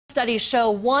Studies show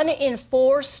 1 in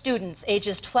 4 students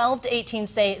ages 12 to 18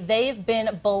 say they've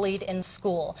been bullied in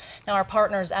school. Now, our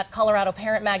partners at Colorado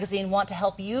Parent Magazine want to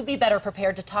help you be better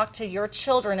prepared to talk to your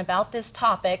children about this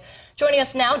topic. Joining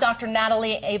us now, Dr.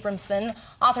 Natalie Abramson,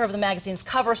 author of the magazine's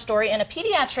cover story and a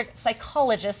pediatric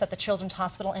psychologist at the Children's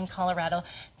Hospital in Colorado.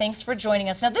 Thanks for joining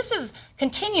us. Now, this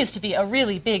continues to be a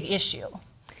really big issue.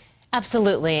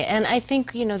 Absolutely. And I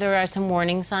think, there are some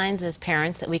warning signs as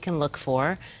parents that we can look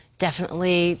for.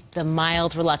 Definitely the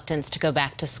mild reluctance to go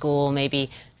back to school,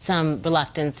 maybe some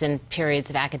reluctance in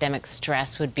periods of academic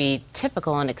stress would be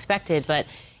typical and expected. But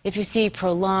if you see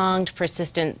prolonged,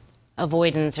 persistent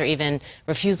avoidance or even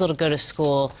refusal to go to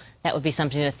school, that would be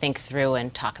something to think through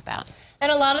and talk about.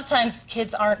 And a lot of times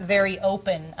kids aren't very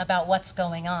open about what's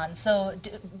going on. So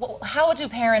how do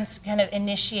parents kind of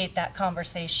initiate that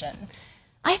conversation?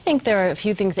 I think there are a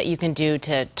few things that you can do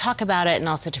to talk about it and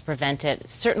also to prevent it.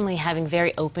 Certainly having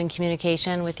very open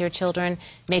communication with your children,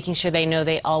 making sure they know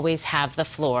they always have the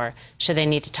floor should they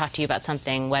need to talk to you about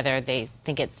something, whether they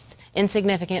think it's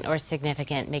insignificant or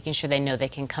significant, making sure they know they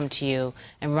can come to you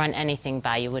and run anything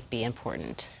by you would be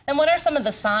important. And what are some of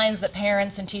the signs that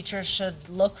parents and teachers should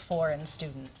look for in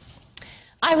students?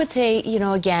 I would say,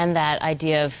 again, that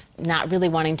idea of not really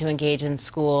wanting to engage in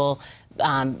school,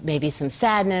 maybe some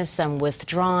sadness, some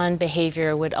withdrawn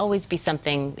behavior would always be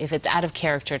something, if it's out of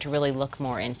character, to really look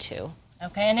more into.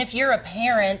 Okay, and if you're a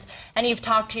parent and you've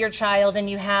talked to your child and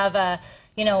you have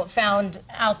found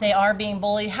out they are being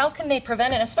bullied, how can they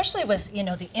prevent it, especially with,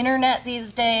 the internet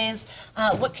these days?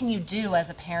 What can you do as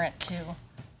a parent to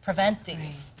prevent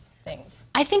these things?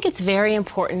 I think it's very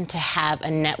important to have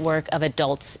a network of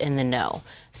adults in the know.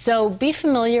 So be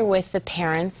familiar with the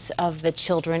parents of the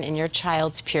children in your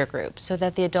child's peer group so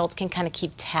that the adults can kind of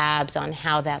keep tabs on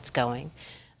how that's going.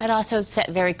 I'd also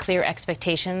set very clear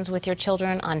expectations with your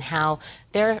children on how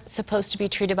they're supposed to be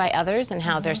treated by others and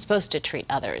how they're supposed to treat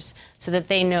others so that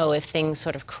they know if things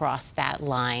sort of cross that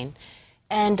line.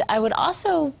 And I would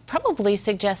also probably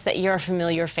suggest that you're a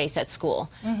familiar face at school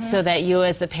so that you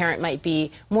as the parent might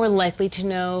be more likely to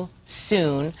know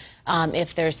soon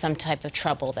if there's some type of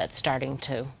trouble that's starting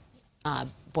to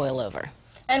boil over.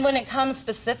 And when it comes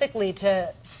specifically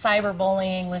to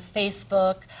cyberbullying with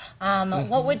Facebook,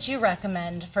 what would you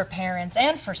recommend for parents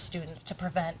and for students to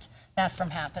prevent that from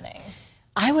happening?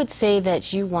 I would say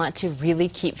that you want to really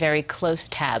keep very close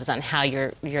tabs on how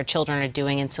your children are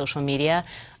doing in social media.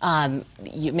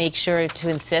 You make sure to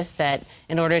insist that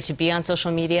in order to be on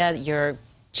social media, your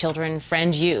children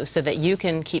friend you so that you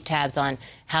can keep tabs on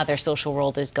how their social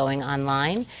world is going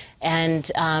online and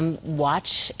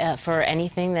watch for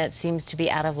anything that seems to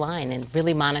be out of line and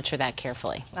really monitor that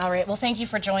carefully. All right. Well, thank you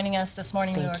for joining us this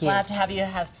morning. We were Thank you. glad to have you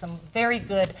have some very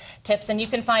good tips. And you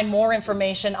can find more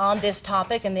information on this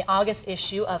topic in the August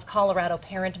issue of Colorado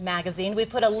Parent Magazine. We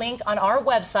put a link on our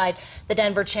website,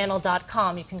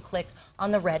 thedenverchannel.com. You can click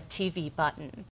on the red TV button.